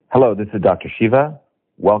Hello, this is Dr. Shiva.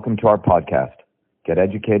 Welcome to our podcast, Get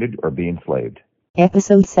Educated or Be Enslaved.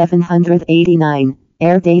 Episode 789,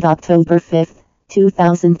 air date October 5th,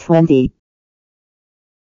 2020.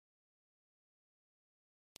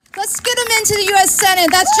 Let's get him into the U.S. Senate.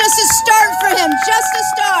 That's just a start for him. Just a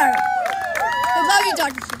start. I love you,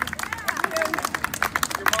 Dr. Shiva.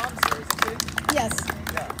 Your mom serves. Yes.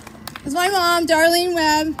 Yeah. It's my mom, Darlene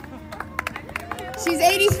Webb. She's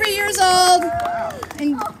 83 years old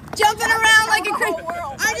and jumping around like a crazy.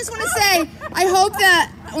 I just want to say, I hope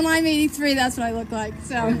that when I'm 83, that's what I look like.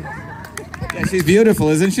 So. Yeah, she's beautiful,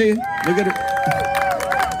 isn't she? Look at her.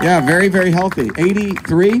 Yeah, very, very healthy.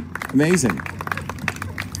 83, amazing.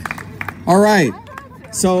 All right,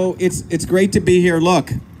 so it's great to be here.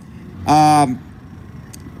 Look,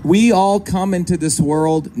 we all come into this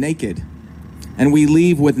world naked, and we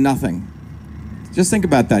leave with nothing. Just think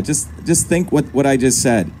about that. Just think what I just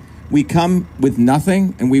said. We come with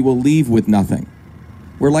nothing, and we will leave with nothing.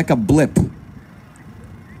 We're like a blip.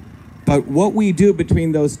 But what we do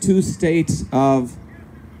between those two states of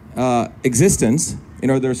existence,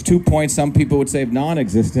 there's 2 points, some people would say, of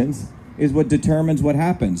non-existence, is what determines what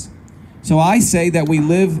happens. So I say that we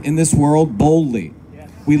live in this world boldly.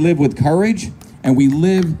 We live with courage, and we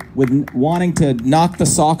live with wanting to knock the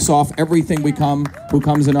socks off everything who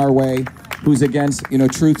comes in our way, who's against,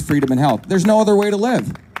 truth, freedom, and health. There's no other way to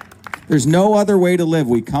live. There's no other way to live.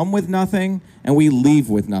 We come with nothing, and we leave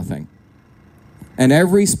with nothing. And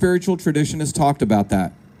every spiritual tradition has talked about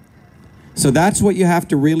that. So that's what you have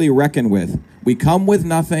to really reckon with. We come with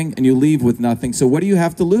nothing, and you leave with nothing. So what do you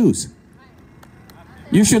have to lose?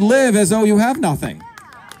 You should live as though you have nothing,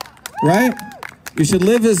 right? You should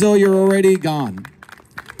live as though you're already gone.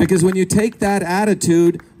 Because when you take that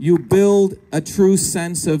attitude, you build a true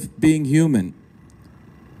sense of being human.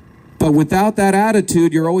 But without that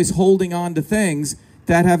attitude, you're always holding on to things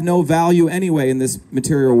that have no value anyway in this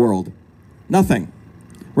material world. Nothing,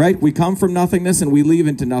 right? We come from nothingness and we leave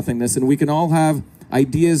into nothingness, and we can all have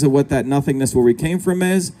ideas of what that nothingness, where we came from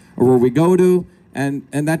is, or where we go to, and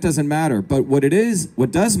that doesn't matter. But what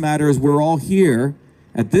does matter is we're all here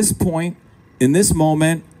at this point, in this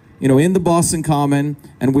moment, in the Boston Common,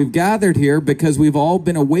 and we've gathered here because we've all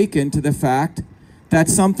been awakened to the fact that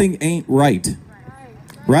something ain't right.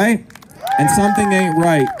 Right? And something ain't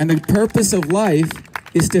right. And the purpose of life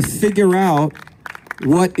is to figure out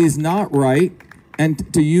what is not right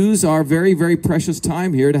and to use our very, very precious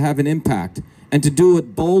time here to have an impact and to do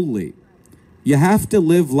it boldly. You have to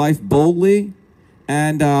live life boldly,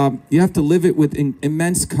 and you have to live it with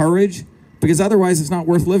immense courage, because otherwise it's not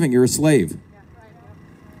worth living. You're a slave.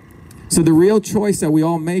 So the real choice that we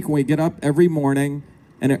all make when we get up every morning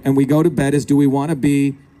and we go to bed is, do we want to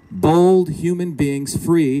be bold human beings,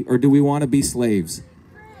 free, or do we want to be slaves?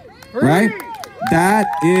 Right? That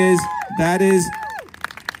is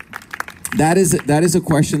a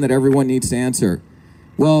question that everyone needs to answer.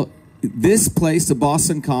 Well, this place, the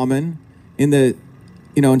Boston Common, in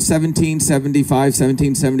 1775,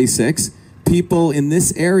 1776, people in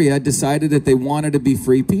this area decided that they wanted to be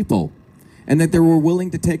free people, and that they were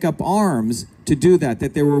willing to take up arms to do that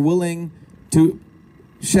they were willing to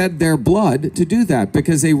shed their blood to do that,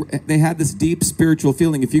 because they had this deep spiritual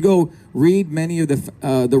feeling. If you go read many of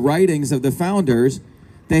the writings of the founders,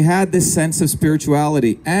 they had this sense of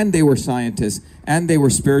spirituality, and they were scientists, and they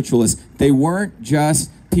were spiritualists. They weren't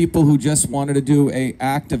just people who just wanted to do an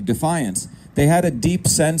act of defiance. They had a deep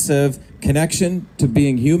sense of connection to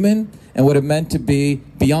being human and what it meant to be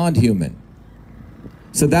beyond human.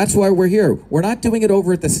 So that's why we're here. We're not doing it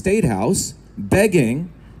over at the State House,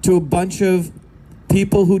 begging to a bunch of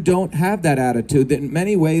people who don't have that attitude, that in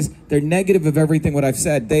many ways, they're negative of everything what I've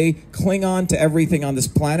said. They cling on to everything on this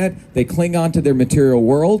planet. They cling on to their material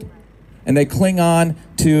world, and they cling on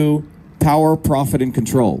to power, profit, and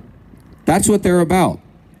control. That's what they're about.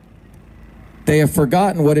 They have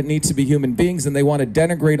forgotten what it needs to be human beings, and they want to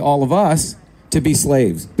denigrate all of us to be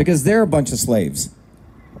slaves, because they're a bunch of slaves.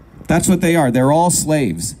 That's what they are. They're all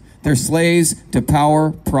slaves. They're slaves to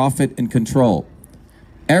power, profit, and control.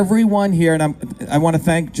 Everyone here, and I want to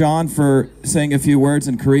thank John for saying a few words,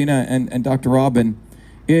 and Karina and Dr. Robin,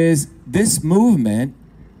 is this movement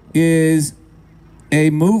is a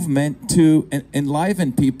movement to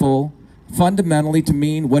enliven people fundamentally to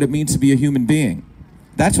mean what it means to be a human being.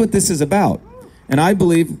 That's what this is about. And I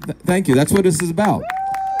believe, thank you, that's what this is about.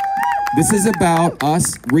 This is about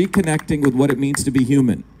us reconnecting with what it means to be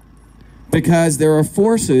human. Because there are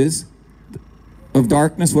forces of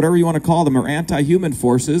darkness, whatever you want to call them, or anti-human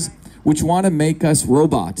forces, which want to make us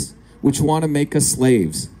robots, which want to make us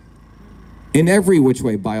slaves. In every which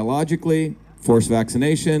way, biologically, forced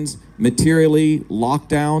vaccinations, materially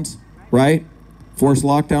lockdowns, right? Forced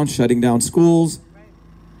lockdowns, shutting down schools.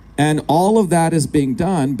 And all of that is being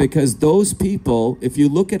done because those people, if you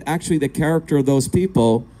look at actually the character of those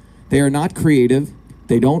people, they are not creative,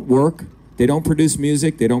 they don't work, they don't produce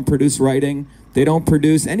music, they don't produce writing, they don't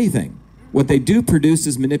produce anything. What they do produce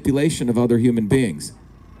is manipulation of other human beings.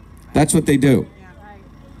 That's what they do.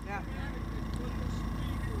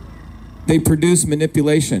 They produce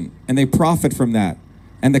manipulation and they profit from that.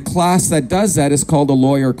 And the class that does that is called a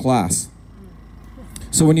lawyer class.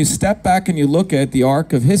 So when you step back and you look at the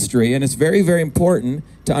arc of history, and it's very, very important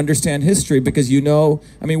to understand history because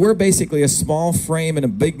we're basically a small frame in a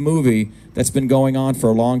big movie that's been going on for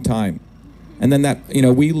a long time. And then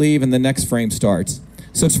we leave and the next frame starts.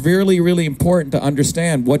 So it's really, really important to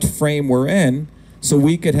understand what frame we're in so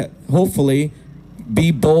we could hopefully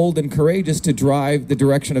be bold and courageous to drive the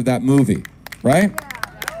direction of that movie, right?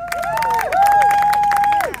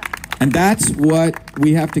 And that's what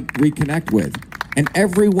we have to reconnect with. And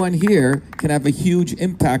everyone here can have a huge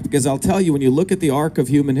impact because I'll tell you, when you look at the arc of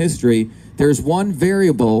human history, there's one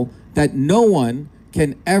variable that no one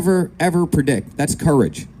can ever predict. That's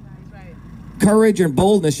courage. Courage and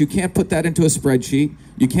boldness, you can't put that into a spreadsheet.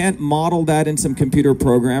 You can't model that in some computer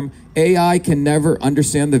program. AI can never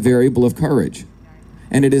understand the variable of courage.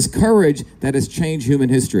 And it is courage that has changed human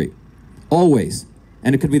history, always.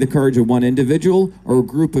 And it could be the courage of one individual or a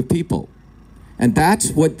group of people. And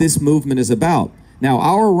that's what this movement is about. Now,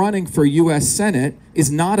 our running for U.S. Senate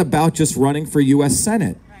is not about just running for U.S.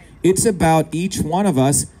 Senate. It's about each one of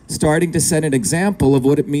us starting to set an example of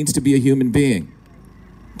what it means to be a human being.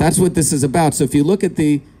 That's what this is about. So if you look at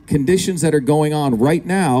the conditions that are going on right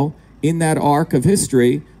now in that arc of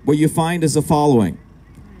history, what you find is the following.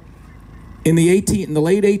 In the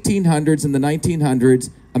late 1800s and the 1900s,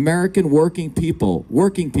 American working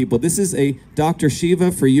people, this is a Dr.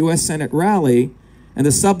 Shiva for U.S. Senate rally, and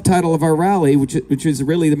the subtitle of our rally, which is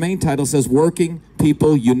really the main title, says Working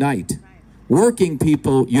People Unite. Working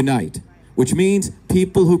people unite, which means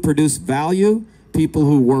people who produce value, people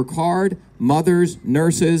who work hard, mothers,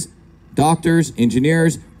 nurses, doctors,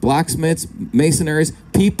 engineers, blacksmiths, masonries,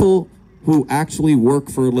 people who actually work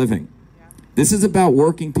for a living. This is about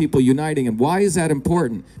working people uniting. And why is that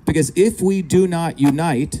important? Because if we do not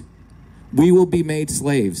unite, we will be made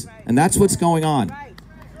slaves. And that's what's going on.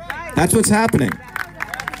 That's what's happening.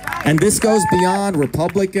 And this goes beyond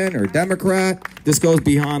Republican or Democrat. This goes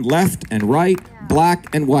beyond left and right,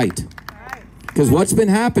 black and white. Because what's been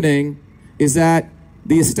happening is that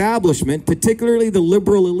the establishment, particularly the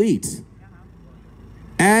liberal elites,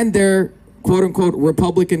 and their quote-unquote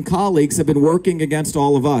Republican colleagues have been working against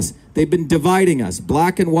all of us. They've been dividing us,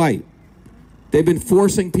 black and white. They've been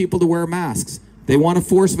forcing people to wear masks. They want to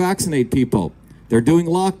force vaccinate people. They're doing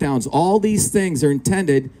lockdowns. All these things are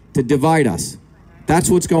intended to divide us. That's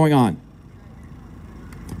what's going on.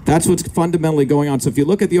 That's what's fundamentally going on. So if you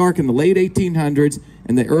look at the arc in the late 1800s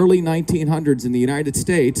and the early 1900s in the United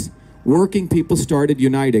States, working people started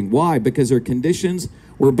uniting. Why? Because their conditions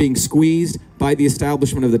were being squeezed by the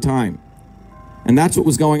establishment of the time. And that's what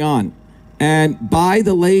was going on. And by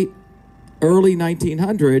the early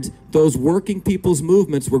 1900s, those working people's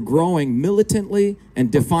movements were growing militantly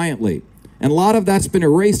and defiantly. And a lot of that's been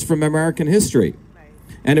erased from American history.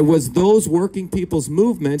 And it was those working people's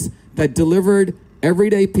movements that delivered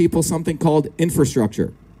everyday people something called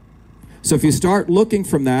infrastructure. So if you start looking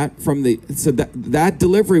from that, that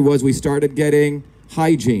delivery was we started getting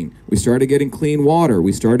hygiene, we started getting clean water,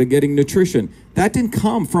 we started getting nutrition. That didn't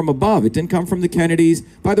come from above. It didn't come from the Kennedys.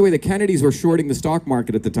 By the way, the Kennedys were shorting the stock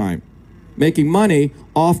market at the time, making money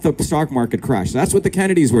off the stock market crash. That's what the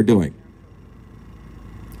Kennedys were doing.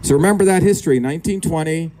 So remember that history,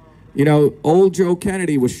 1920, old Joe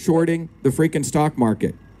Kennedy was shorting the freaking stock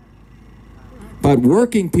market. But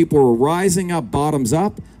working people were rising up, bottoms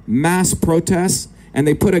up, mass protests, and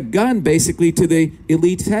they put a gun basically to the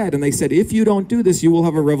elite's head. And they said, if you don't do this, you will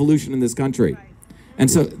have a revolution in this country. And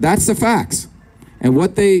so that's the facts. And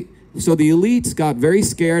so the elites got very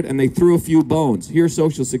scared and they threw a few bones. Here's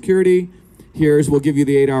Social Security. We'll give you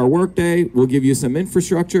the 8-hour workday. We'll give you some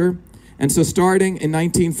infrastructure. And so starting in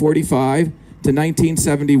 1945 to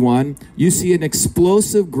 1971, you see an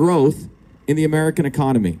explosive growth in the American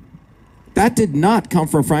economy. That did not come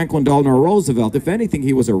from Franklin Delano Roosevelt. If anything,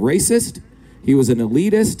 he was a racist. He was an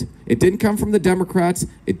elitist. It didn't come from the Democrats.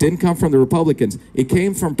 It didn't come from the Republicans. It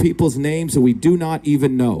came from people's names that we do not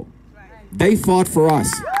even know. They fought for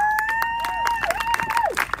us.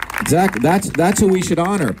 Exactly. That's who we should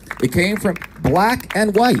honor. It came from black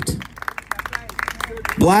and white.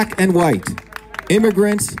 Black and white.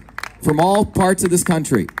 Immigrants from all parts of this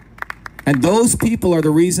country. And those people are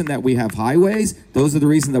the reason that we have highways. Those are the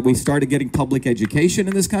reason that we started getting public education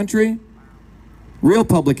in this country. Real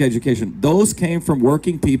public education. Those came from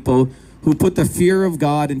working people who put the fear of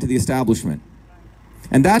God into the establishment.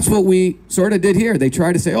 And that's what we sort of did here. They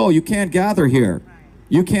tried to say, oh, you can't gather here.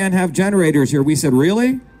 You can't have generators here. We said,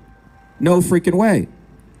 really? No freaking way.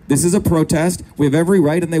 This is a protest. We have every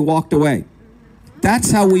right, and they walked away.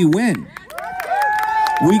 That's how we win.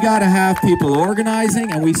 We got to have people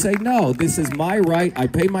organizing, and we say, no, this is my right. I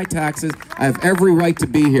pay my taxes. I have every right to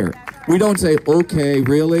be here. We don't say, okay,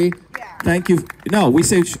 really? Thank you. No, we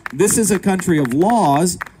say, this is a country of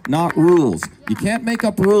laws, not rules. You can't make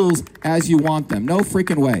up rules as you want them. No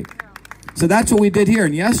freaking way. So that's what we did here.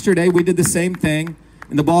 And yesterday, we did the same thing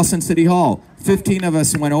in the Boston City Hall. 15 of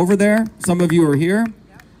us went over there. Some of you are here.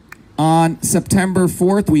 On September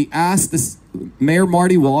 4th, we asked this Mayor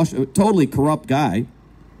Marty Walsh, a totally corrupt guy,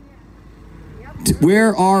 we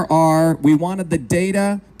wanted the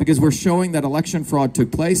data because we're showing that election fraud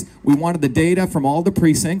took place. We wanted the data from all the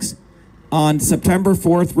precincts. On September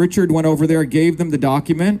 4th, Richard went over there, gave them the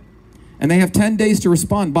document, and they have 10 days to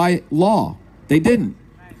respond by law. They didn't.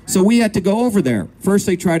 So we had to go over there. First,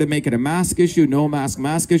 they tried to make it a mask issue, no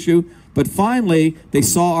mask issue. But finally, they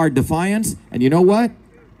saw our defiance, and you know what?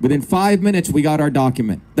 Within 5 minutes, we got our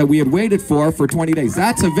document that we had waited for 20 days.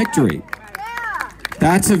 That's a victory.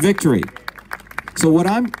 That's a victory. So what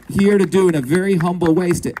I'm here to do in a very humble way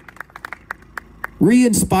is to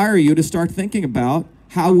re-inspire you to start thinking about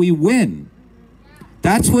how we win.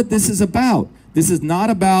 That's what this is about. This is not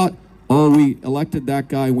about, oh, we elected that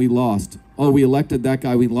guy and we lost. Oh, we elected that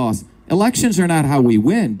guy, we lost. Elections are not how we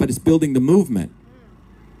win, but it's building the movement.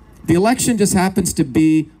 The election just happens to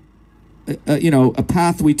be a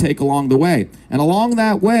path we take along the way. And along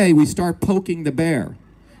that way, we start poking the bear.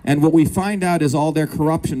 And what we find out is all their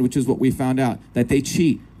corruption, which is what we found out, that they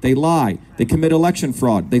cheat, they lie, they commit election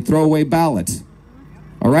fraud, they throw away ballots.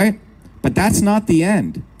 All right? But that's not the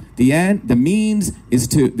end. The means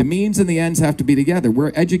and the ends have to be together.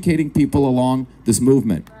 We're educating people along this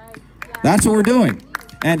movement. That's what we're doing.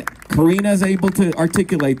 And Karina's able to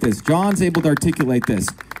articulate this. John's able to articulate this.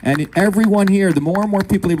 And everyone here, the more and more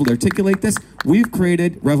people able to articulate this, we've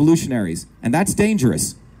created revolutionaries. And that's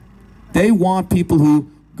dangerous. They want people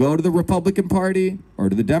who go to the Republican Party or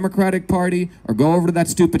to the Democratic Party or go over to that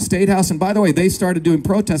stupid State House. And by the way, they started doing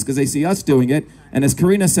protests because they see us doing it. And as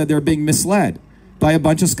Karina said, they're being misled by a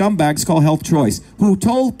bunch of scumbags called Health Choice, who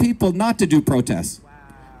told people not to do protests,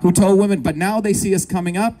 who told women, but now they see us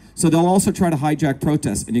coming up, so they'll also try to hijack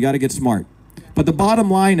protests, and you got to get smart. But the bottom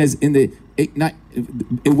line is, it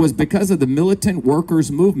was because of the militant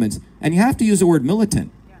workers' movements, and you have to use the word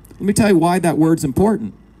militant. Let me tell you why that word's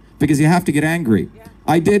important, because you have to get angry.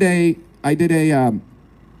 I did a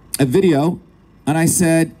video, and I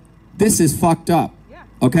said, this is fucked up,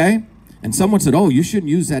 okay? And someone said, oh, you shouldn't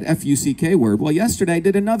use that F-U-C-K word. Well, yesterday I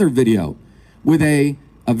did another video with a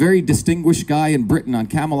very distinguished guy in Britain on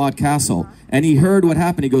Camelot Castle, and he heard what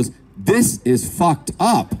happened. He goes, this is fucked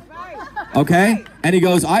up, okay? And he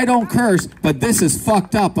goes, I don't curse, but this is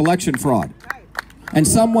fucked up election fraud. And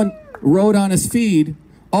someone wrote on his feed,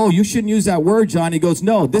 oh, you shouldn't use that word, John. He goes,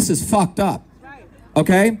 no, this is fucked up,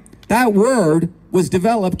 okay? That word was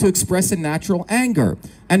developed to express a natural anger.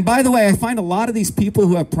 And by the way, I find a lot of these people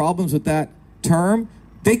who have problems with that term,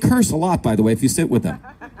 they curse a lot, by the way, if you sit with them.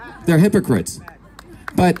 They're hypocrites.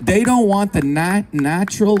 But they don't want the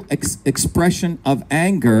natural expression of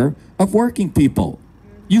anger of working people.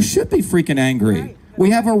 You should be freaking angry. We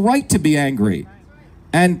have a right to be angry.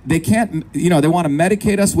 And they can't, they want to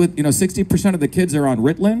medicate us with, 60% of the kids are on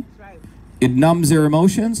Ritalin. It numbs their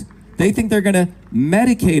emotions. They think they're going to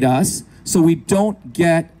medicate us so we don't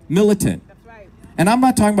get militant. And I'm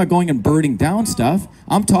not talking about going and burning down stuff.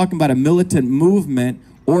 I'm talking about a militant movement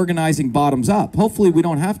organizing bottoms up. Hopefully we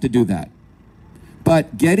don't have to do that.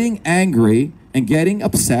 But getting angry and getting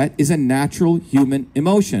upset is a natural human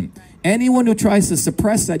emotion. Anyone who tries to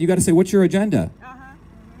suppress that, you got to say, what's your agenda?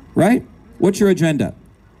 Right? What's your agenda?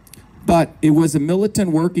 But it was a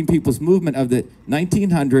militant working people's movement of the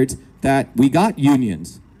 1900s that we got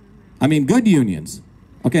unions. I mean, good unions.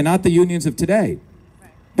 Okay, not the unions of today.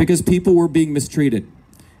 Because people were being mistreated.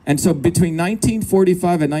 And so between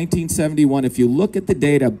 1945 and 1971, if you look at the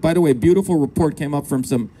data, by the way, a beautiful report came up from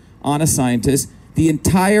some honest scientists, the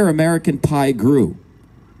entire American pie grew.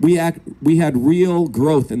 We had real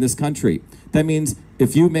growth in this country. That means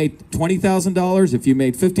if you made $20,000, if you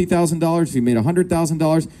made $50,000, if you made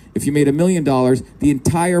 $100,000, if you made $1 million, the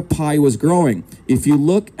entire pie was growing. If you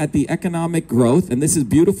look at the economic growth, and this is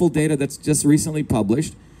beautiful data that's just recently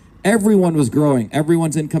published, Everyone was growing.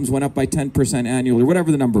 Everyone's incomes went up by 10% annually,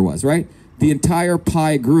 whatever the number was, right? The entire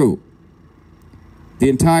pie grew. The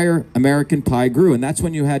entire American pie grew, and that's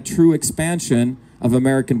when you had true expansion of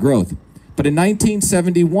American growth. But in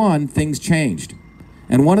 1971, things changed.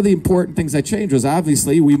 And one of the important things that changed was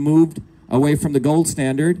obviously we moved away from the gold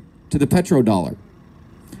standard to the petrodollar.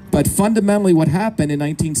 But fundamentally what happened in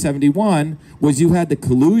 1971 was you had the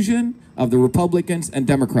collusion of the Republicans and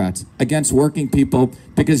Democrats against working people,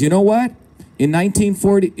 because you know what? In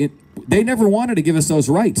 1940, they never wanted to give us those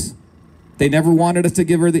rights. They never wanted us to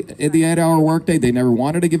give her the 8-hour workday. They never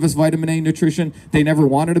wanted to give us vitamin A nutrition. They never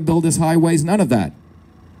wanted to build us highways, none of that.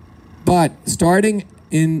 But starting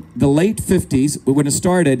in the late 50s, when it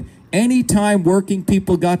started, anytime working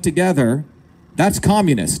people got together, that's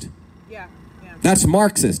communist. Yeah. That's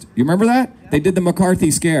Marxist. You remember that? Yeah. They did the McCarthy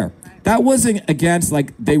scare. Right. That wasn't against,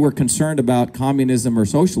 like, they were concerned about communism or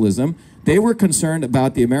socialism. They were concerned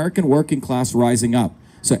about the American working class rising up.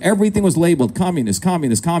 So everything was labeled communist,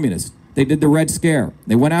 communist, communist. They did the Red Scare.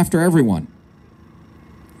 They went after everyone.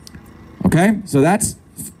 Okay? So that's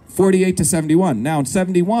 48 to 71. Now in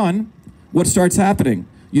 71, what starts happening?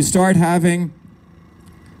 You start having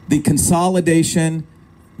the consolidation,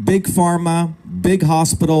 big pharma, big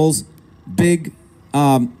hospitals, big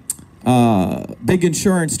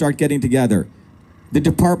insurance start getting together. The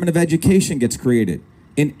Department of Education gets created.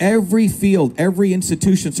 In every field, every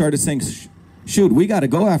institution started saying, shoot, we got to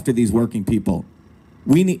go after these working people.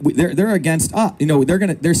 They're against us. You know,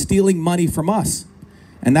 they're stealing money from us.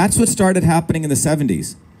 And that's what started happening in the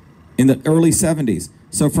 70s, in the early 70s.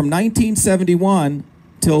 So from 1971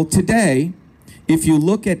 till today, if you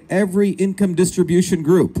look at every income distribution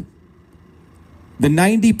group, the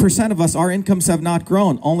 90% of us, our incomes have not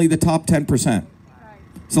grown, only the top 10%.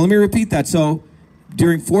 So let me repeat that. So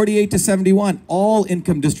during 48 to 71, all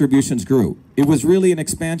income distributions grew. It was really an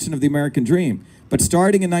expansion of the American dream. But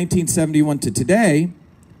starting in 1971 to today,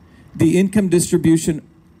 the income distribution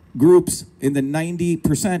groups in the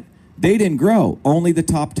 90%, they didn't grow. Only the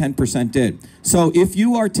top 10% did. So if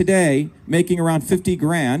you are today making around 50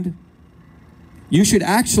 grand, you should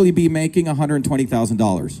actually be making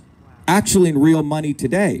 $120,000. Actually in real money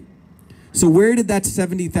today. So where did that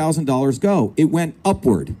 $70,000 go? It went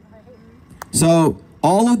upward. So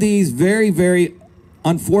all of these very, very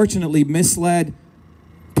unfortunately misled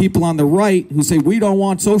people on the right who say, we don't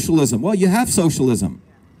want socialism. Well, you have socialism.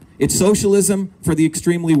 It's socialism for the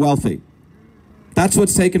extremely wealthy. That's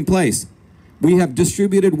what's taken place. We have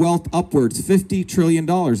distributed wealth upwards, $50 trillion,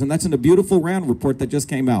 and that's in a beautiful RAND report that just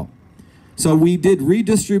came out. So we did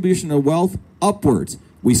redistribution of wealth upwards.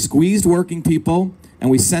 We squeezed working people, and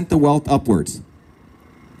we sent the wealth upwards.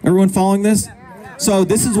 Everyone following this? So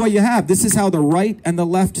this is what you have. This is how the right and the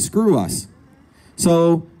left screw us.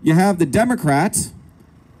 So you have the Democrats,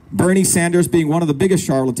 Bernie Sanders being one of the biggest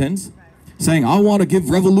charlatans, saying, I want to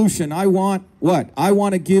give revolution. I want what? I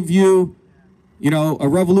want to give you, a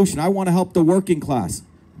revolution. I want to help the working class.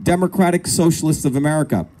 Democratic Socialists of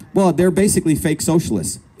America. Well, they're basically fake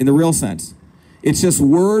socialists in the real sense. It's just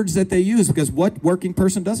words that they use, because what working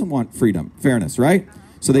person doesn't want? Freedom, fairness, right?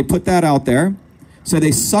 So they put that out there. So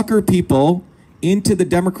they sucker people into the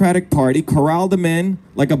Democratic Party, corral them in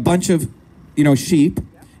like a bunch of, sheep.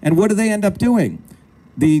 And what do they end up doing?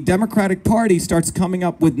 The Democratic Party starts coming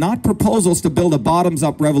up with not proposals to build a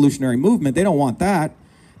bottoms-up revolutionary movement. They don't want that.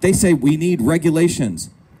 They say, we need regulations.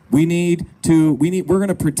 We're going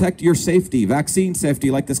to protect your safety, vaccine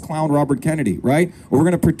safety, like this clown Robert Kennedy, right? Or we're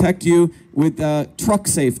going to protect you with truck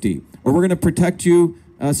safety. Or we're going to protect you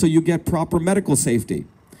so you get proper medical safety.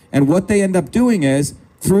 And what they end up doing is,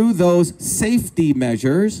 through those safety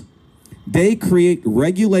measures, they create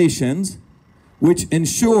regulations which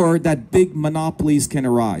ensure that big monopolies can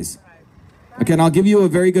arise. Okay, and I'll give you a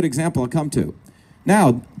very good example I'll come to.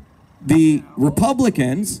 Now, the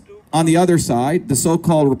Republicans on the other side, the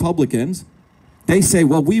so-called Republicans, they say,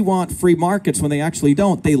 well, we want free markets, when they actually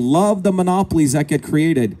don't. They love the monopolies that get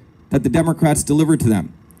created that the Democrats deliver to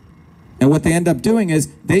them. And what they end up doing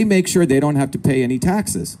is they make sure they don't have to pay any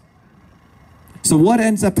taxes. So what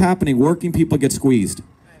ends up happening? Working people get squeezed.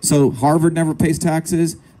 So Harvard never pays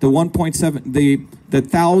taxes. The 1.7, the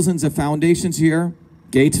thousands of foundations here,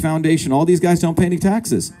 Gates Foundation, all these guys don't pay any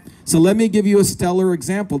taxes. So let me give you a stellar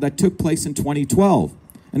example that took place in 2012.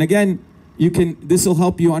 And again, this will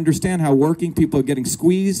help you understand how working people are getting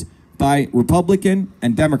squeezed by Republican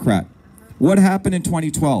and Democrat. What happened in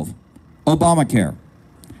 2012? Obamacare.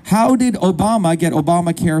 How did Obama get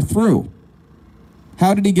Obamacare through?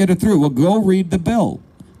 How did he get it through? Well, go read the bill.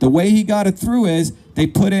 The way he got it through is they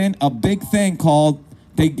put in a big thing called,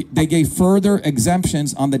 they gave further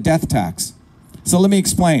exemptions on the death tax. So let me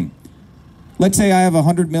explain. Let's say I have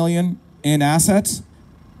 100 million in assets.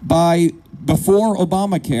 Before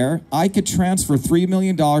Obamacare, I could transfer $3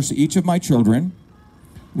 million to each of my children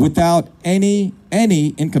without any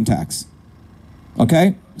income tax.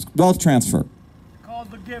 Okay? Wealth transfer. Called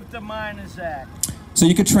the Gift of Minors Act. So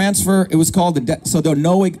you could transfer, it was called so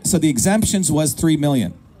the exemptions was 3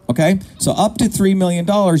 million. Okay? So up to $3 million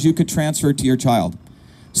you could transfer to your child.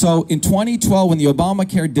 So in 2012, when the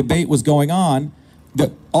Obamacare debate was going on,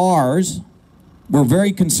 the R's were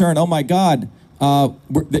very concerned. Oh my God, we're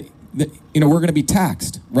going to be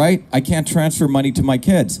taxed, right? I can't transfer money to my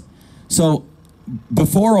kids. So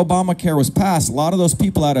before Obamacare was passed, a lot of those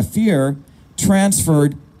people out of fear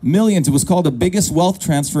transferred millions. It was called the biggest wealth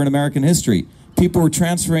transfer in American history. People were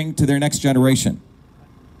transferring to their next generation.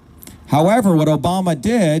 However, what Obama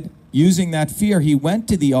did, using that fear, he went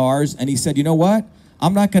to the R's and he said, you know what?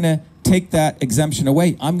 I'm not going to take that exemption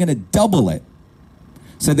away. I'm going to double it.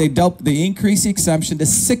 So they increased the exemption to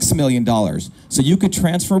 $6 million. So you could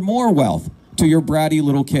transfer more wealth to your bratty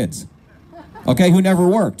little kids, okay, who never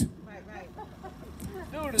worked.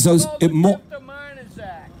 Dude, So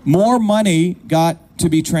more money got to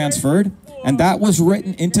be transferred, and that was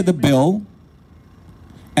written into the bill.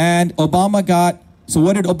 And Obama got, so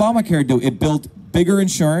what did Obamacare do? It built bigger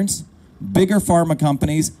insurance, bigger pharma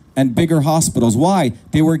companies, and bigger hospitals. Why?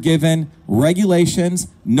 They were given regulations,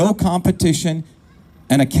 no competition,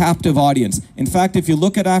 and a captive audience. In fact, if you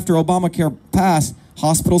look at after Obamacare passed,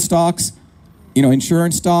 hospital stocks,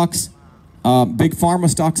 insurance stocks, big pharma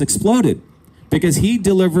stocks exploded because he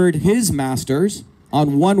delivered his masters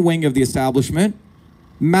on one wing of the establishment,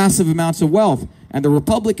 massive amounts of wealth. And the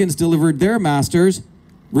Republicans delivered their masters,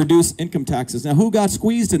 reduced income taxes. Now, who got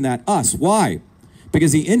squeezed in that? Us. Why?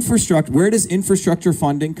 Because the infrastructure, where does infrastructure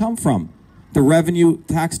funding come from? The revenue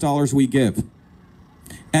tax dollars we give.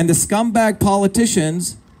 And the scumbag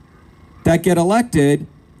politicians that get elected,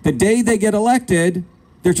 the day they get elected,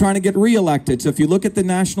 they're trying to get reelected. So if you look at the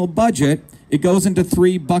national budget, it goes into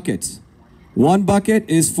 3 buckets. One bucket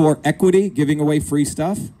is for equity, giving away free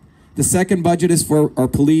stuff. The second budget is for our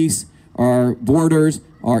police, our borders,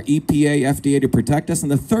 our EPA, FDA to protect us.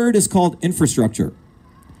 And the third is called infrastructure.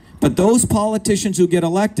 But those politicians who get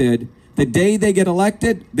elected, the day they get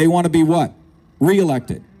elected, they want to be what?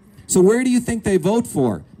 Reelected. So where do you think they vote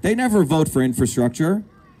for? They never vote for infrastructure.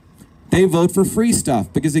 They vote for free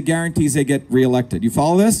stuff because it guarantees they get reelected. You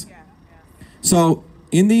follow this? Yeah. So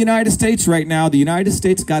in the United States right now, the United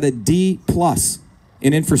States got a D+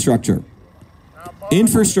 in infrastructure.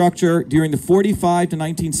 Infrastructure during the 45 to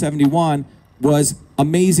 1971 was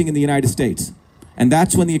amazing in the United States. And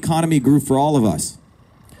that's when the economy grew for all of us.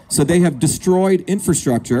 So they have destroyed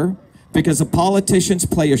infrastructure because the politicians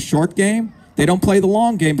play a short game. They don't play the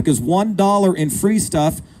long game because $1 in free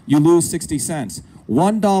stuff, you lose 60 cents.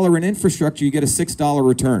 $1 in infrastructure, you get a $6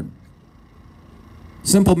 return.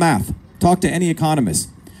 Simple math. Talk to any economist.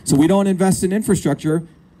 So we don't invest in infrastructure,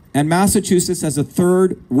 and Massachusetts has the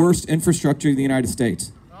 3rd worst infrastructure in the United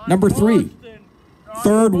States. Number 3,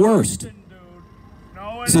 3rd worst.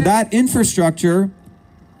 So that infrastructure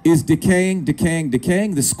is decaying.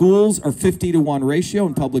 The schools are 50-to-1 ratio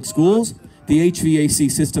in public schools. The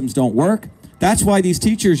HVAC systems don't work. That's why these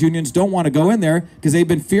teachers unions don't want to go in there, because they've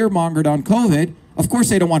been fear-mongered on COVID. Of course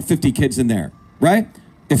they don't want 50 kids in there, right?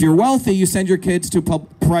 If you're wealthy, you send your kids to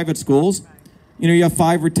private schools. You have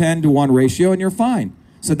 5 or 10-to-1 ratio and you're fine.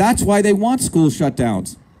 So that's why they want school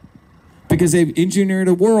shutdowns, because they've engineered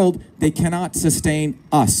a world they cannot sustain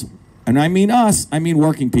us. And I mean us, I mean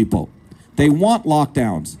working people. They want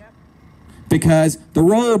lockdowns because the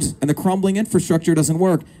roads and the crumbling infrastructure doesn't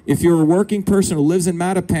work. If you're a working person who lives in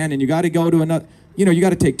Mattapan and you got to go to another, you got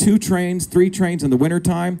to take 2 trains, 3 trains in the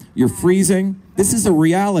wintertime, you're freezing. This is a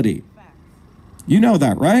reality. You know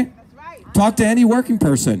that, right? Talk to any working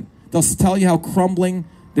person. They'll tell you how crumbling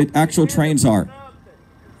the actual trains are.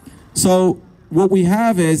 So what we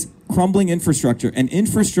have is crumbling infrastructure, and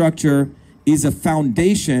infrastructure is a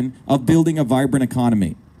foundation of building a vibrant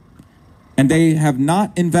economy. And they have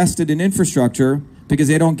not invested in infrastructure because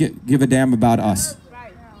they don't give a damn about us.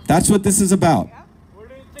 That's what this is about.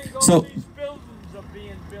 So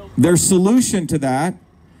their solution to that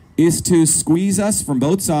is to squeeze us from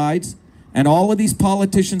both sides, and all of these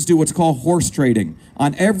politicians do what's called horse trading.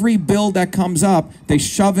 On every bill that comes up, they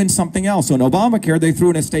shove in something else. So in Obamacare, they threw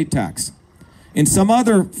in estate tax. In some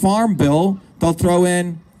other farm bill, they'll throw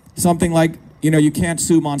in something like, you can't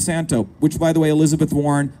sue Monsanto, which, by the way, Elizabeth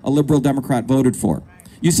Warren, a liberal Democrat, voted for.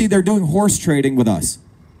 You see, they're doing horse trading with us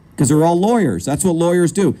because they're all lawyers. That's what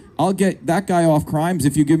lawyers do. I'll get that guy off crimes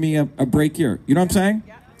if you give me a break here. You know what I'm saying?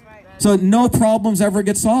 So no problems ever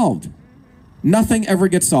get solved. nothing ever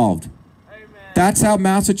gets solved. That's how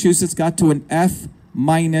Massachusetts got to an F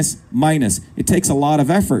minus minus. It takes a lot of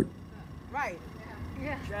effort. Right.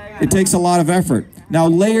 It takes a lot of effort. Now,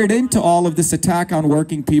 layered into all of this attack on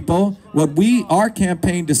working people, what our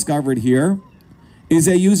campaign discovered here is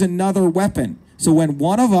they use another weapon. So when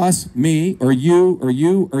one of us, me, or you, or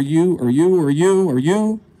you, or you, or you, or you, or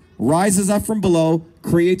you, rises up from below,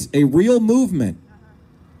 creates a real movement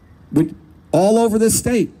with all over this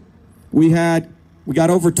state. We got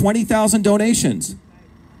over 20,000 donations.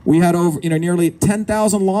 We had over, nearly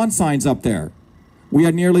 10,000 lawn signs up there. We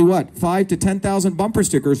had nearly 5 to 10,000 bumper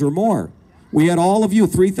stickers or more. We had all of you,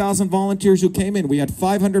 3,000 volunteers who came in. We had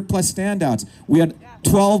 500 plus standouts. We had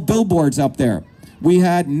 12 billboards up there. We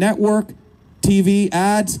had network TV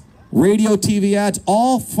ads, radio TV ads,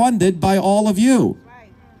 all funded by all of you.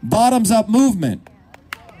 Bottoms up movement.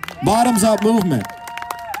 Bottoms up movement.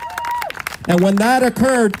 And when that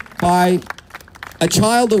occurred by a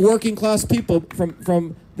child of working class people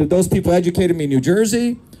from those people educated me in New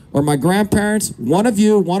Jersey, or my grandparents, one of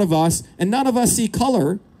you, one of us, and none of us see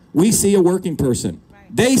color. We see a working person.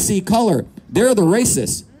 They see color. They're the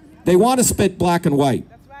racists. They want to spit black and white.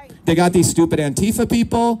 They got these stupid Antifa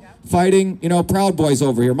people fighting, Proud Boys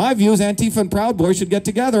over here. My view is Antifa and Proud Boys should get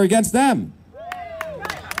together against them.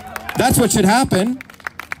 That's what should happen.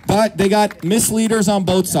 But they got misleaders on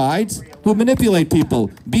both sides who manipulate people.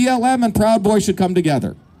 BLM and Proud Boys should come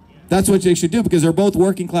together. That's what they should do, because they're both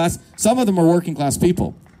working class. Some of them are working class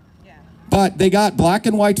people. But they got black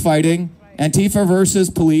and white fighting, Antifa versus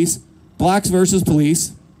police, blacks versus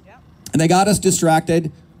police, and they got us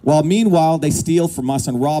distracted, while meanwhile they steal from us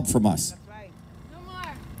and rob from us.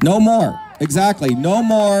 No more. Exactly. No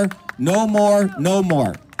more, no more, no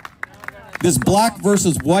more. This black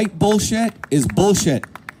versus white bullshit is bullshit.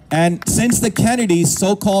 And since the Kennedys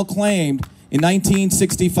so-called claimed in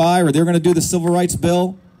 1965, or they were going to do the Civil Rights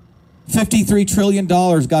Bill, $53 trillion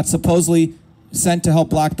got supposedly sent to help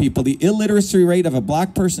black people. The illiteracy rate of a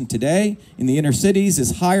black person today in the inner cities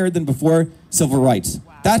is higher than before civil rights.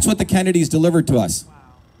 That's what the Kennedys delivered to us.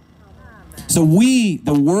 So we,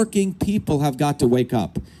 the working people, have got to wake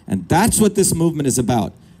up. And that's what this movement is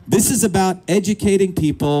about. This is about educating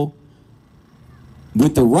people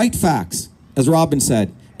with the right facts, as Robin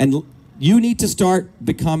said. And you need to start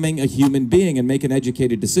becoming a human being and make an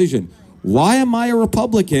educated decision. Why am I a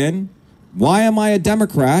Republican? Why am I a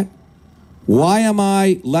Democrat? Why am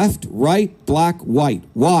I left, right, black, white?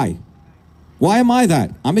 Why? Why am I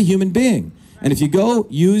that? I'm a human being. And if you go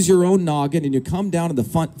use your own noggin and you come down to the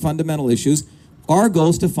fundamental issues, our goal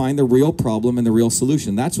is to find the real problem and the real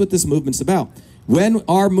solution. That's what this movement's about. When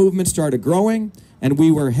our movement started growing and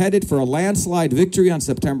we were headed for a landslide victory on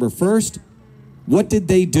September 1st, what did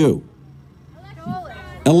they do?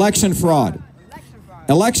 Election fraud.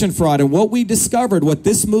 Election fraud. And what we discovered, what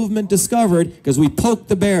this movement discovered, because we poked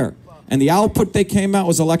the bear, and the output they came out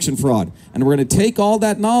was election fraud. And we're going to take all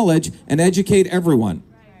that knowledge and educate everyone.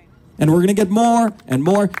 And we're going to get more and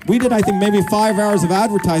more. We did, I think, maybe 5 hours of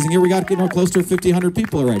advertising here. We got close to 1,500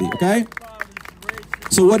 people already, okay?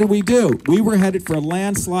 So what did we do? We were headed for a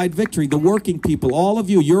landslide victory. The working people, all of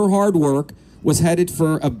you, your hard work was headed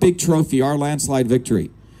for a big trophy, our landslide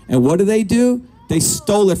victory. And what did they do? They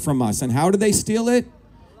stole it from us. And how did they steal it?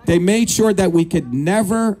 They made sure that we could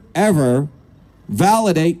never, ever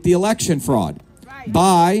validate the election fraud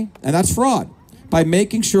by, and that's fraud, by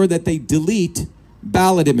making sure that they delete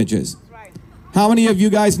ballot images. How many of you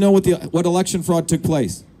guys know what election fraud took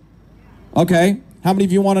place? Okay. How many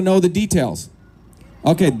of you want to know the details?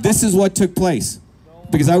 Okay, this is what took place,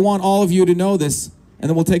 because I want all of you to know this, and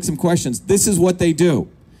then we'll take some questions. This is what they do.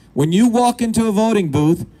 When you walk into a voting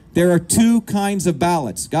booth, there are two kinds of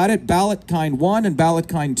ballots. Got it? Ballot kind 1 and ballot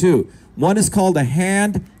kind 2. One is called a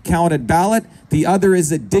hand-counted ballot. The other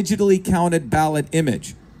is a digitally counted ballot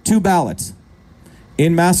image. 2 ballots.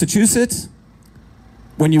 In Massachusetts,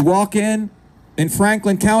 when you walk in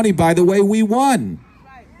Franklin County, by the way, we won.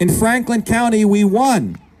 In Franklin County, we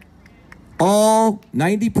won. All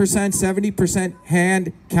 90%, 70%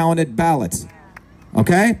 hand-counted ballots.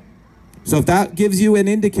 Okay? So if that gives you an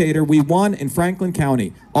indicator, we won in Franklin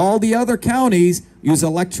County. All the other counties use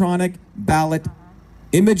electronic ballot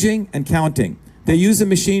imaging and counting. They use a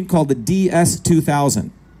machine called the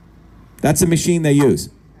DS2000. That's a machine they use.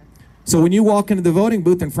 So when you walk into the voting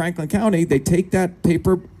booth in Franklin County, they take that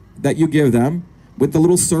paper that you give them with the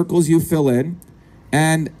little circles you fill in,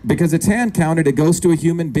 and because it's hand counted, it goes to a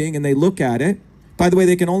human being and they look at it. By the way,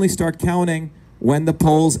 they can only start counting when the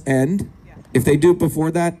polls end. If they do it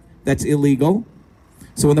before that, that's illegal.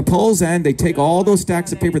 So when the polls end, they take all those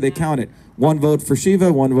stacks of paper, they count it. 1 vote for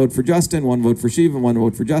Shiva, 1 vote for Justin, 1 vote for Shiva, 1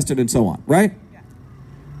 vote for Justin, and so on, right?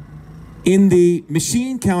 In the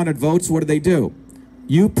machine counted votes, what do?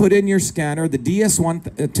 You put in your scanner, the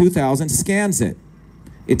DS2000 scans it.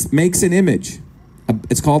 It makes an image.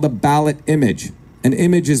 It's called a ballot image. An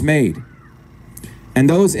image is made. And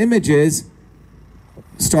those images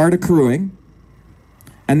start accruing.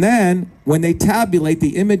 And then when they tabulate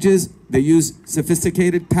the images, they use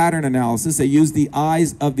sophisticated pattern analysis. They use the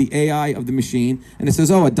eyes of the AI of the machine. And it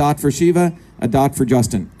says, oh, a dot for Shiva, a dot for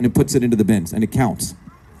Justin. And it puts it into the bins and it counts.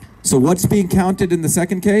 So what's being counted in the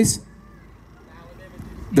second case?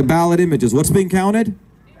 The ballot images. What's being counted?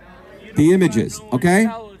 The images, okay?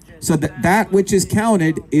 So that which is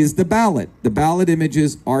counted is the ballot. The ballot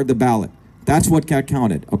images are the ballot. That's what got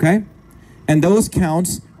counted, okay? And those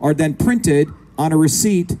counts are then printed on a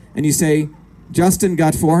receipt, and you say, Justin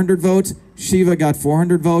got 400 votes, Shiva got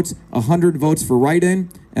 400 votes, 100 votes for write-in,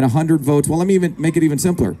 and 100 votes, well, let me even make it even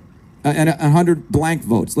simpler, and 100 blank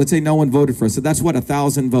votes. Let's say no one voted for us, so that's what,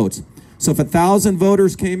 1,000 votes. So if 1,000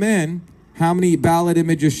 voters came in, how many ballot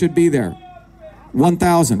images should be there?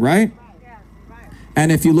 1,000, right?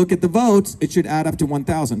 And if you look at the votes, it should add up to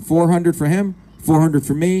 1,000. 400 for him, 400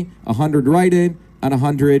 for me, 100 write-in, and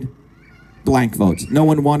 100 blank votes. No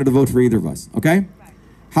one wanted to vote for either of us, okay?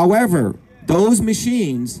 However, those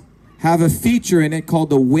machines have a feature in it called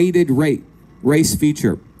the weighted race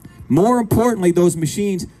feature. More importantly, those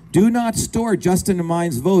machines do not store Justin and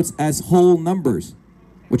mine's votes as whole numbers,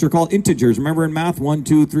 which are called integers. Remember in math, 1,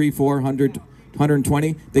 2, 3, 4, 100,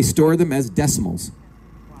 120? They store them as decimals.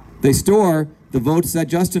 They store the votes that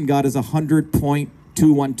Justin got as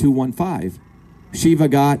 100.21215. Shiva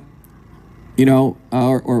got, you know,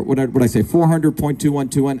 or what I say,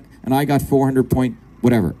 400.2121, and I got 400 point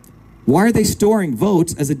whatever. Why are they storing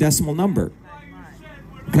votes as a decimal number?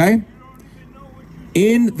 Okay?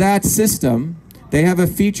 In that system, they have a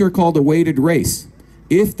feature called a weighted race.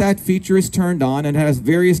 If that feature is turned on and has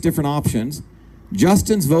various different options,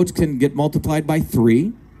 Justin's votes can get multiplied by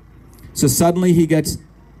 3. So suddenly he gets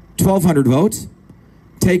 1,200 votes.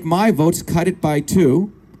 Take my votes, cut it by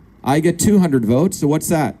 2. I get 200 votes. So what's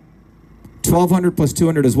that? 1,200 plus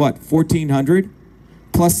 200 is what? 1,400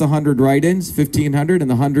 plus the 100 write-ins, 1,500,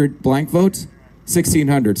 and the 100 blank votes,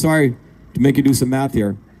 1,600. Sorry to make you do some math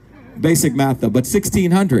here. Basic math though, but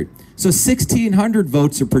 1,600. So 1,600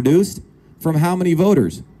 votes are produced from how many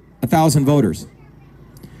voters? 1,000 voters.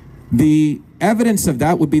 The evidence of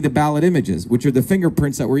that would be the ballot images, which are the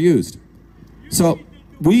fingerprints that were used. So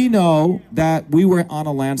we know that we were on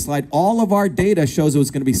a landslide. All of our data shows it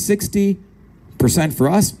was going to be 60% for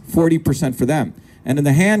us, 40% for them. And in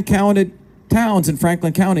the hand-counted towns in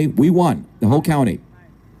Franklin County, we won, the whole county.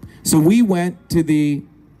 So we went to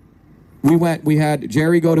we had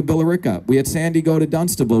Jerry go to Billerica. We had Sandy go to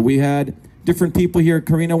Dunstable. We had different people here.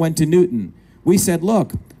 Karina went to Newton. We said,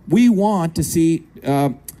 look, we want to see,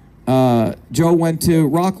 Joe went to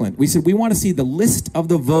Rockland. We said, we want to see the list of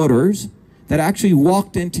the voters that actually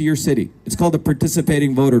walked into your city. It's called the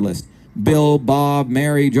participating voter list. Bill, Bob,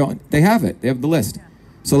 Mary, Joe, they have it. They have the list.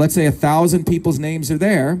 So let's say 1,000 people's names are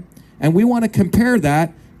there, and we want to compare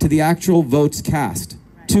that to the actual votes cast.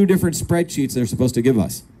 2 different spreadsheets they're supposed to give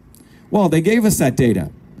us. Well, they gave us that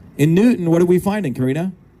data. In Newton, what are we finding,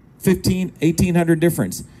 Karina? 1,800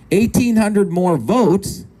 difference. 1,800 more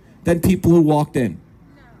votes than people who walked in.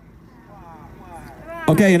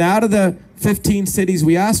 Okay, and out of the 15 cities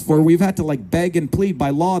we asked for, we've had to like beg and plead. By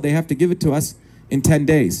law, they have to give it to us in 10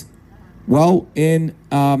 days. Well, in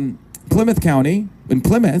Plymouth County, in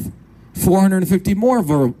Plymouth, 450 more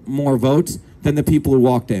votes than the people who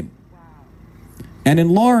walked in. And in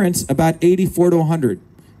Lawrence, about 84 to 100.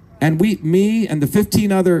 And me and the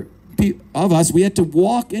 15 other of us, we had to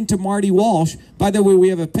walk into Marty Walsh. By the way, we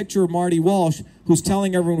have a picture of Marty Walsh who's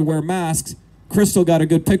telling everyone to wear masks. Crystal got a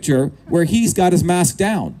good picture where he's got his mask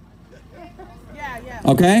down.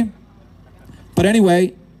 Okay? But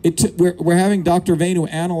anyway, we're having Dr. Venu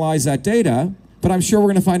analyze that data, but I'm sure we're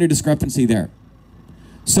going to find a discrepancy there.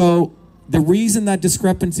 So the reason that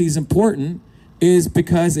discrepancy is important is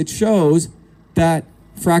because it shows that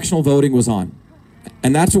fractional voting was on.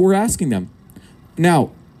 And that's what we're asking them.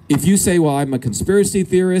 Now, if you say, well, I'm a conspiracy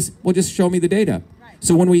theorist, well, just show me the data.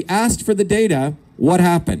 So when we asked for the data, what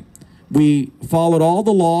happened? We followed all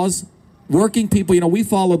the laws. Working people, you know, we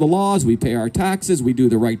follow the laws, we pay our taxes, we do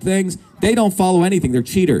the right things. They don't follow anything. They're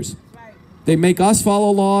cheaters. They make us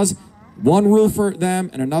follow laws, one rule for them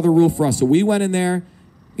and another rule for us. So we went in there,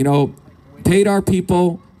 you know, paid our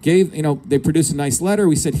people, gave, you know, they produced a nice letter.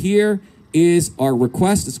 We said, here is our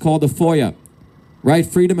request. It's called the FOIA, right?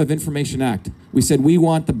 Freedom of Information Act. We said, we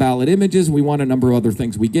want the ballot images. We want a number of other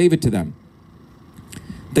things. We gave it to them.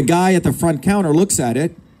 The guy at the front counter looks at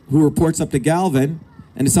it, who reports up to Galvin,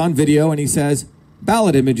 and it's on video, and he says,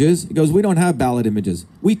 ballot images. He goes, we don't have ballot images.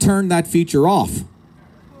 We turned that feature off.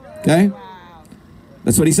 Okay?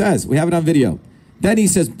 That's what he says. We have it on video. Then he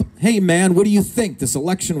says, hey, man, what do you think? This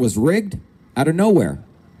election was rigged? Out of nowhere.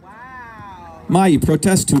 Wow. Ma, you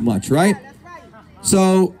protest too much, right? Yeah, that's right.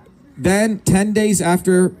 So then 10 days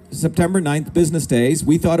after September 9th, business days,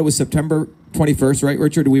 we thought it was September 21st, right,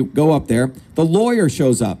 Richard? We go up there. The lawyer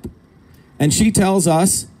shows up, and she tells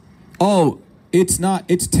us, oh, it's not,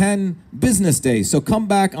 it's 10 business days, so come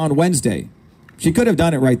back on Wednesday. She could have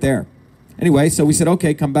done it right there. Anyway, so we said,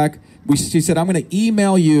 okay, come back. She said, I'm going to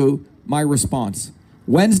email you my response.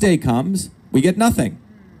 Wednesday comes, we get nothing.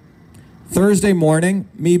 Thursday morning,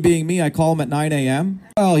 me being me, I call him at 9 a.m.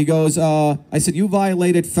 Well, he goes, I said, you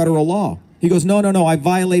violated federal law. He goes, no, I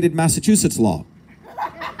violated Massachusetts law.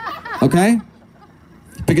 Okay?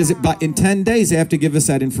 Because in 10 days, they have to give us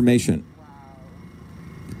that information.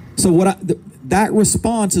 So that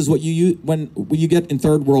response is what you use when you get in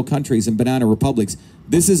third world countries and banana republics.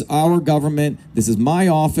 This is our government. This is my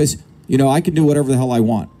office. You know, I can do whatever the hell I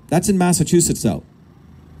want. That's in Massachusetts, though.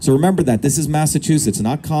 So remember that. This is Massachusetts,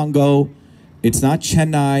 not Congo. It's not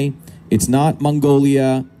Chennai. It's not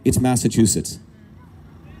Mongolia. It's Massachusetts.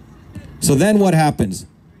 So then what happens?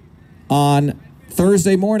 On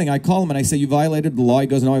Thursday morning, I call him and I say, you violated the law. He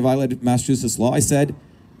goes, no, I violated Massachusetts law. I said,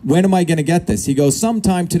 when am I going to get this? He goes,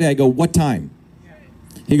 sometime today. I go, what time?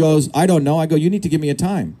 He goes, I don't know. I go, you need to give me a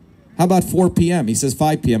time. How about 4 p.m.? He says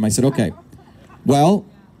 5 p.m. I said, okay. Well,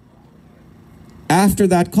 after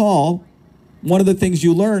that call, one of the things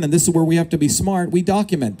you learn, and this is where we have to be smart, we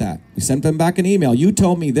document that. We send them back an email. You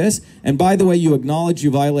told me this, and by the way, you acknowledge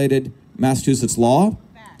you violated Massachusetts law.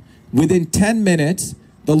 Within 10 minutes,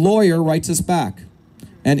 the lawyer writes us back.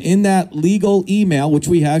 And in that legal email, which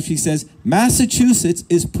we have, she says, Massachusetts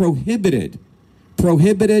is prohibited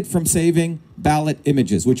from saving ballot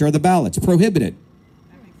images, which are the ballots, prohibited.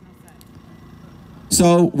 That makes no sense.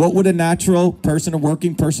 So what would a natural person, a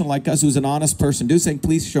working person like us, who's an honest person do, saying,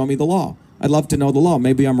 please show me the law? I'd love to know the law.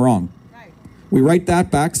 Maybe I'm wrong. Right. We write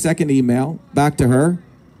that back, second email, back to her.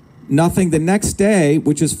 Nothing. The next day,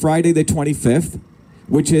 which is Friday the 25th,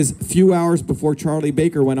 which is a few hours before Charlie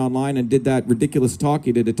Baker went online and did that ridiculous talk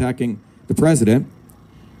he did attacking the president,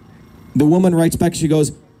 the woman writes back, she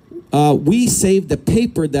goes, we saved the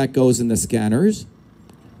paper that goes in the scanners,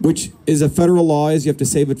 which is a federal law, is you have to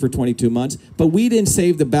save it for 22 months, but we didn't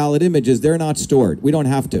save the ballot images. They're not stored. We don't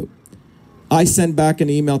have to. I send back an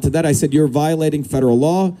email to that. I said, you're violating federal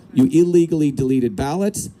law. You illegally deleted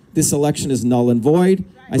ballots. This election is null and void.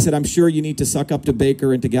 I said, I'm sure you need to suck up to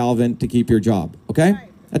Baker and to Galvin to keep your job, okay?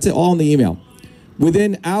 That's it, all in the email.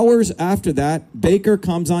 Within hours after that, Baker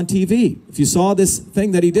comes on TV. If you saw this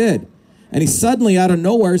thing that he did, and he suddenly, out of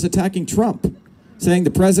nowhere, is attacking Trump, saying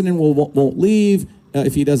the president won't leave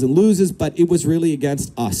if he doesn't lose, but it was really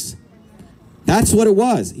against us. That's what it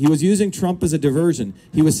was. He was using Trump as a diversion.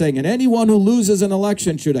 He was saying, and anyone who loses an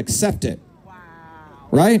election should accept it. Wow.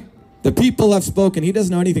 Right? The people have spoken. He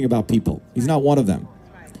doesn't know anything about people. He's not one of them.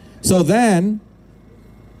 So then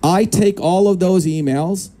I take all of those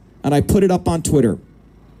emails and I put it up on Twitter.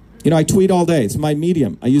 You know, I tweet all day. It's my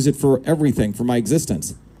medium. I use it for everything, for my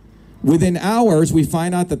existence. Within hours, we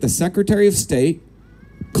find out that the Secretary of State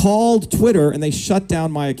called Twitter and they shut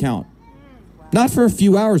down my account. Not for a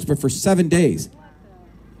few hours, but for 7 days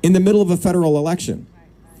in the middle of a federal election.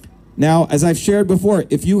 Now, as I've shared before,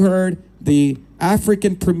 if you heard the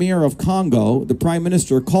African premier of Congo, the prime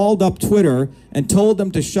minister, called up Twitter and told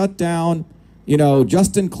them to shut down, you know,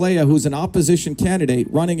 Justin Kleya, who's an opposition candidate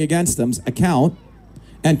running against them's account,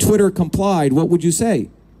 and Twitter complied, what would you say?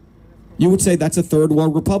 You would say that's a third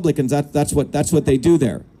world Republicans. That's what they do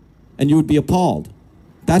there. And you would be appalled.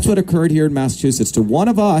 That's what occurred here in Massachusetts to one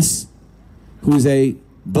of us who's a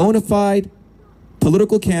bona fide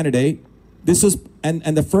political candidate. This was, and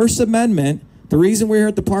the First Amendment, the reason we're here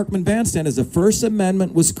at the Parkman Bandstand is the First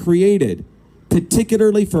Amendment was created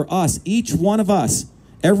particularly for us, each one of us,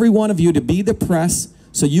 every one of you, to be the press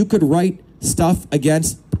so you could write stuff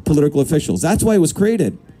against political officials. That's why it was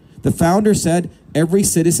created. The founder said every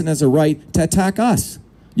citizen has a right to attack us.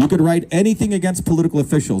 You could write anything against political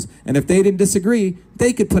officials, and if they didn't disagree,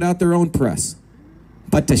 they could put out their own press.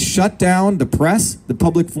 But to shut down the press, the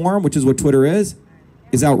public forum, which is what Twitter is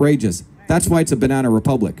outrageous. That's why it's a banana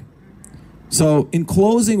republic. So in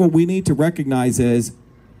closing, what we need to recognize is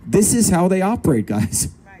this is how they operate, guys.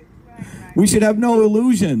 We should have no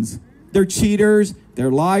illusions. They're cheaters,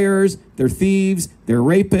 they're liars, they're thieves, they're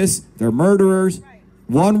rapists, they're murderers.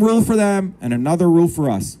 One rule for them and another rule for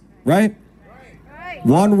us, right?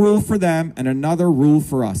 One rule for them and another rule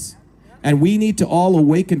for us. And we need to all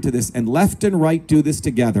awaken to this, and left and right do this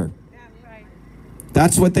together.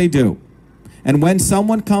 That's what they do. And when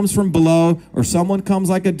someone comes from below, or someone comes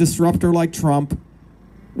like a disruptor like Trump,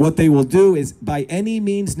 what they will do is by any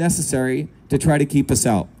means necessary to try to keep us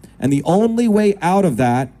out. And the only way out of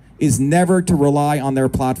that is never to rely on their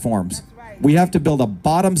platforms. We have to build a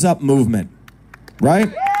bottoms-up movement,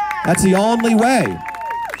 right? That's the only way.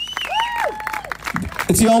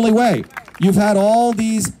 It's the only way. You've had all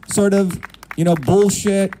these sort of,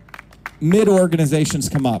 bullshit mid-organizations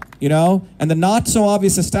come up, and the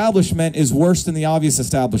not-so-obvious establishment is worse than the obvious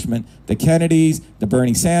establishment. The Kennedys, the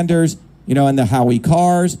Bernie Sanders, and the Howie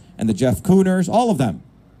Carrs, and the Jeff Cooners, all of them.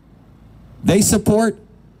 They support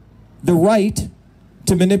the right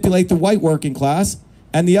to manipulate the white working class,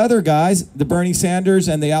 and the other guys, the Bernie Sanders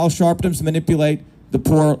and the Al Sharptons, manipulate the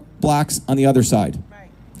poor blacks on the other side.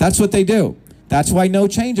 That's what they do. That's why no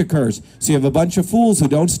change occurs. So you have a bunch of fools who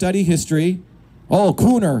don't study history. Oh,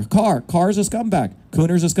 Cooner, Carr's a scumbag.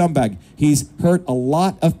 Cooner's a scumbag. He's hurt a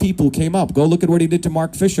lot of people who came up. Go look at what he did to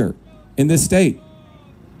Mark Fisher in this state.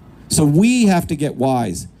 So we have to get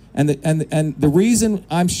wise. And the reason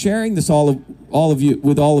I'm sharing this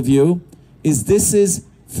with all of you is this is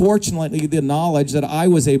fortunately the knowledge that I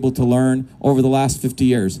was able to learn over the last 50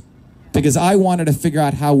 years. Because I wanted to figure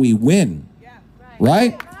out how we win.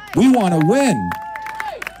 Right? We want to win.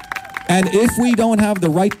 And if we don't have the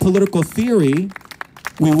right political theory,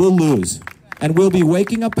 we will lose. And we'll be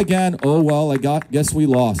waking up again, oh, well, guess we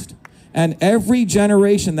lost. And every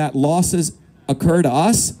generation that losses occur to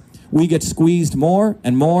us, we get squeezed more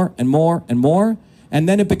and more and more and more. And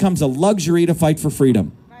then it becomes a luxury to fight for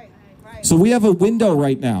freedom. So we have a window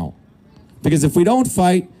right now. Because if we don't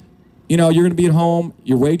fight, you're going to be at home,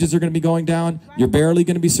 your wages are going to be going down, you're barely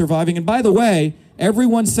going to be surviving. And by the way,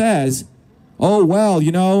 everyone says, oh, well,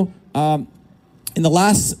 in the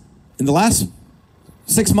last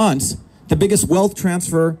 6 months, the biggest wealth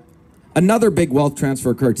transfer, another big wealth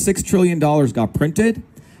transfer occurred. $6 trillion got printed.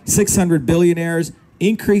 600 billionaires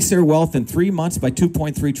increased their wealth in 3 months by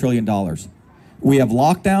 $2.3 trillion. We have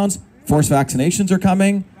lockdowns. Forced vaccinations are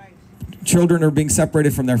coming. Children are being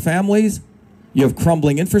separated from their families. You have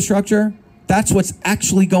crumbling infrastructure. That's what's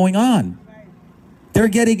actually going on. They're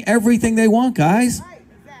getting everything they want, guys.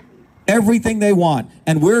 Everything they want.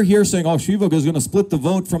 And we're here saying, oh, Shiva is going to split the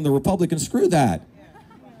vote from the Republicans. Screw that.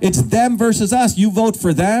 It's them versus us. You vote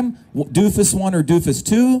for them, Doofus 1 or Doofus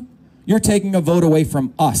 2, you're taking a vote away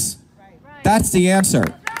from us. That's the answer.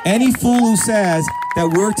 Any fool who says that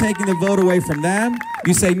we're taking the vote away from them,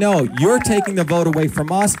 you say, no, you're taking the vote away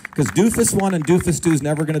from us because Doofus 1 and Doofus 2 is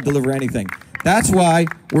never going to deliver anything. That's why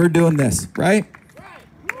we're doing this, right?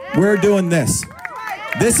 We're doing this.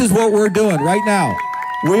 This is what we're doing right now.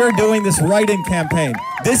 We're doing this write-in campaign.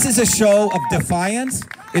 This is a show of defiance.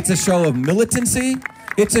 It's a show of militancy.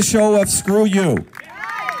 It's a show of screw you.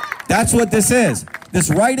 That's what this is.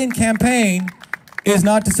 This write-in campaign is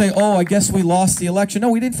not to say, oh, I guess we lost the election.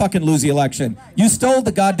 No, we didn't fucking lose the election. You stole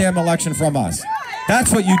the goddamn election from us.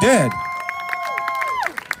 That's what you did.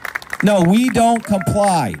 No, we don't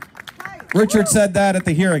comply. Richard said that at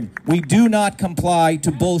the hearing. We do not comply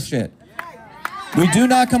to bullshit. We do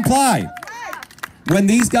not comply. When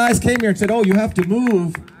these guys came here and said, oh, you have to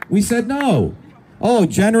move, we said no. Oh,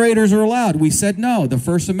 generators are allowed. We said no. The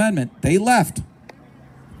First Amendment. They left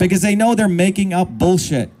because they know they're making up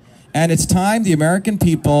bullshit. And it's time the American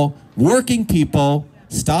people, working people,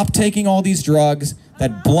 stop taking all these drugs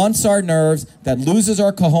that blunts our nerves, that loses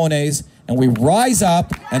our cojones, and we rise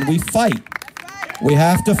up and we fight. We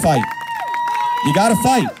have to fight. You got to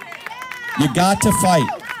fight. You got to fight.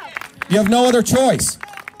 You have no other choice.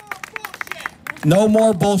 No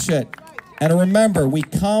more bullshit. And remember, we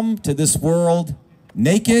come to this world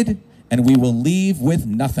naked and we will leave with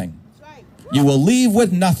nothing. You will leave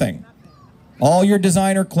with nothing. All your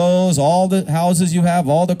designer clothes, all the houses you have,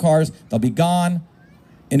 all the cars, they'll be gone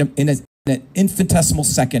in an infinitesimal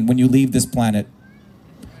second when you leave this planet.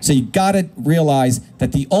 So you got to realize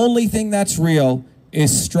that the only thing that's real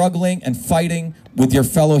is struggling and fighting with your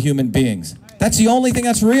fellow human beings. That's the only thing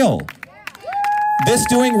that's real. This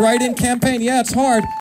doing write-in campaign, yeah, it's hard.